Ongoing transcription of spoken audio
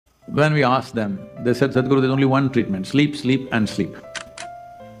When we asked them, they said, Sadhguru, there's only one treatment, sleep, sleep and sleep.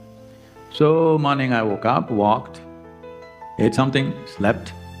 So morning I woke up, walked, ate something,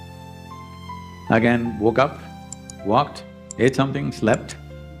 slept. Again woke up, walked, ate something, slept.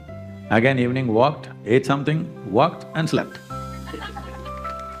 Again evening walked, ate something, walked and slept.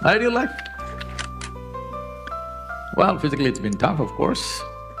 Ideal life. Well, physically it's been tough, of course,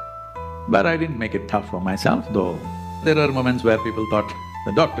 but I didn't make it tough for myself, though there are moments where people thought,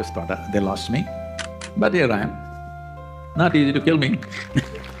 the doctors thought they lost me, but here I am. Not easy to kill me.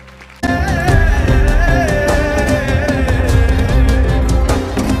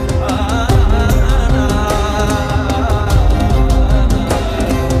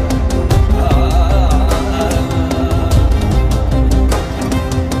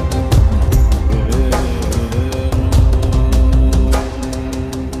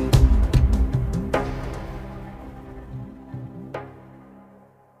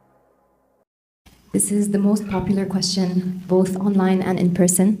 This is the most popular question, both online and in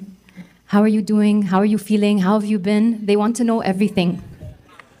person. How are you doing? How are you feeling? How have you been? They want to know everything.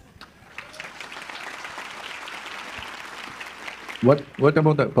 What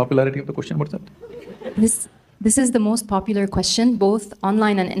about the popularity of the question? What's that? This is the most popular question, both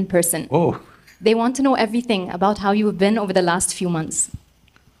online and in person. Oh. They want to know everything about how you have been over the last few months.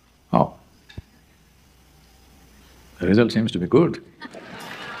 Oh. The result seems to be good.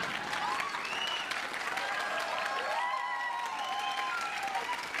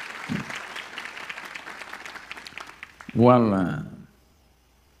 Well,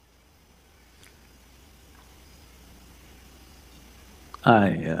 I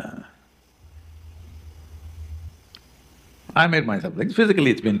made myself like…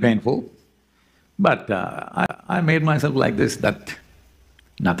 physically it's been painful, but I made myself like this that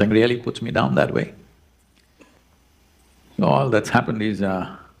nothing really puts me down that way. So all that's happened is,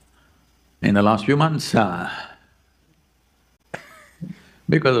 in the last few months,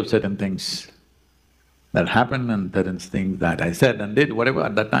 because of certain things that happened and certain things that I said and did, whatever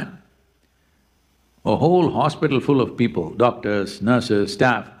at that time, a whole hospital full of people, doctors, nurses,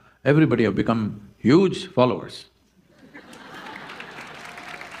 staff, everybody have become huge followers.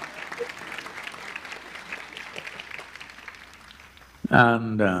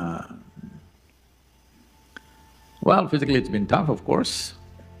 And well, physically it's been tough, of course,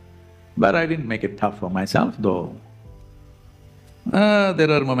 but I didn't make it tough for myself, though there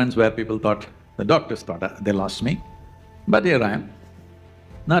are moments where people thought, the doctors thought they lost me, but here I am.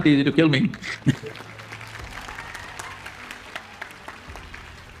 Not easy to kill me.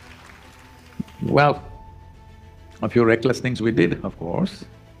 Well, a few reckless things we did, of course,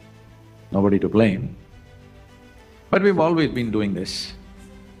 nobody to blame. But we've always been doing this.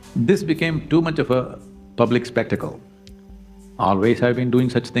 This became too much of a public spectacle. Always I've been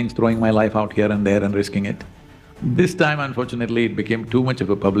doing such things, throwing my life out here and there and risking it. This time, unfortunately, it became too much of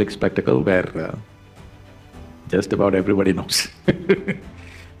a public spectacle where just about everybody knows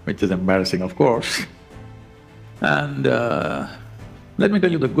which is embarrassing, of course. And let me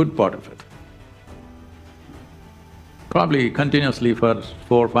tell you the good part of it. Probably continuously for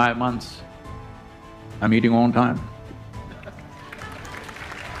 4 or 5 months, I'm eating on time.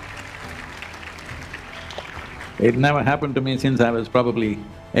 It never happened to me since I was probably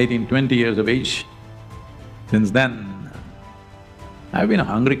 18, 20 years of age. Since then, I've been a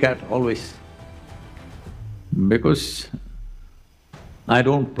hungry cat always, because I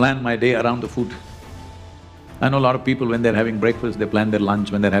don't plan my day around the food. I know a lot of people, when they're having breakfast, they plan their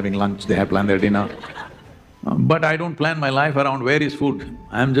lunch, when they're having lunch, they have planned their dinner. But I don't plan my life around where is food,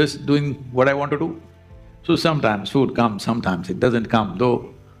 I'm just doing what I want to do. So sometimes food comes, sometimes it doesn't come,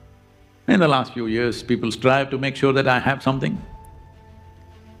 though in the last few years, people strive to make sure that I have something.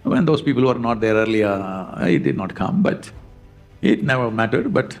 When those people were not there earlier, it did not come, but it never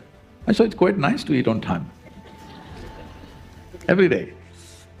mattered, but I saw it's quite nice to eat on time. Every day.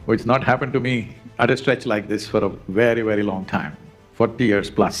 Oh, it's not happened to me at a stretch like this for a very, very long time, 40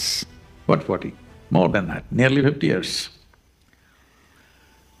 years plus. What 40? More than that, nearly 50 years.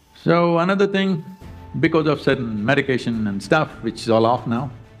 So another thing, because of certain medication and stuff, which is all off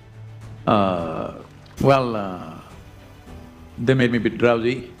now, they made me a bit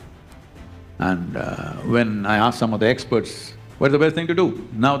drowsy. And when I asked some of the experts, what's the best thing to do?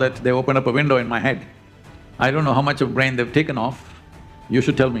 Now that they opened up a window in my head, I don't know how much of brain they've taken off, you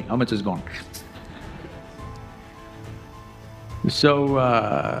should tell me how much is gone.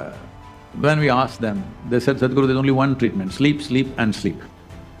 So, when we asked them, they said, Sadhguru, there's only one treatment, sleep, sleep and sleep.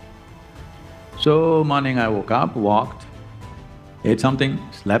 So morning I woke up, walked, ate something,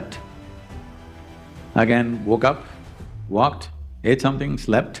 slept. Again woke up, walked, ate something,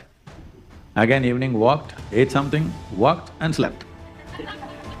 slept. Again evening walked, ate something, walked and slept.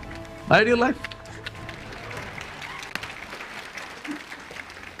 Ideal life.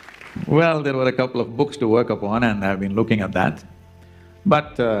 Well, there were a couple of books to work upon and I've been looking at that.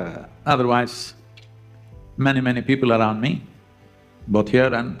 But otherwise, many people around me, both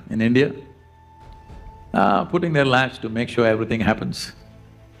here and in India, are putting their lives to make sure everything happens,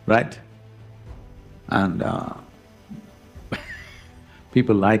 right? And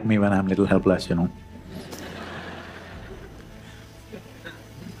people like me when I'm little helpless, you know.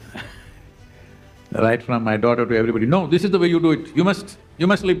 Right from my daughter to everybody, no, this is the way you do it, you must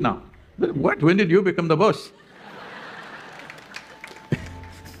sleep now. But what, when did you become the boss?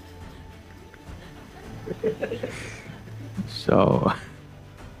 So,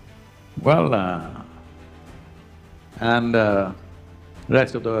 well,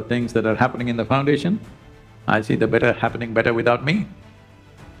 rest of the things that are happening in the foundation, I see happening better without me.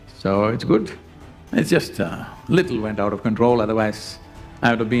 So it's good. It's just little went out of control, otherwise I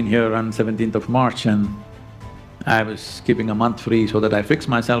would have been here on 17th of March and I was keeping a month free so that I fixed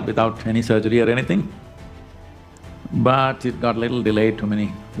myself without any surgery or anything. But it got little delayed, too many,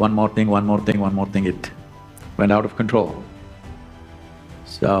 one more thing, it went out of control.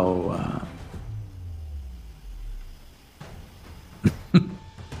 So,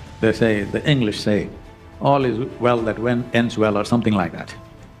 they say, the English say, all is well that ends well or something like that.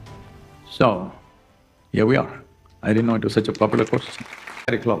 So, here we are. I didn't know it was such a popular question.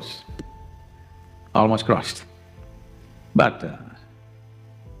 Very close, almost crossed. But,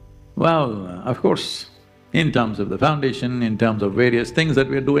 of course, in terms of the foundation, in terms of various things that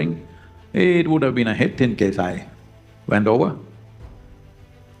we're doing, it would have been a hit in case I went over.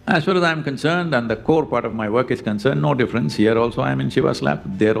 As far as I'm concerned and the core part of my work is concerned, no difference. Here also I'm in Shiva's lap,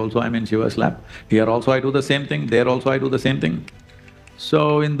 there also I'm in Shiva's lap. Here also I do the same thing, there also I do the same thing.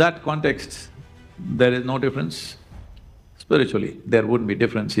 So in that context, there is no difference. Spiritually, there wouldn't be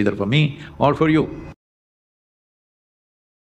difference either for me or for you.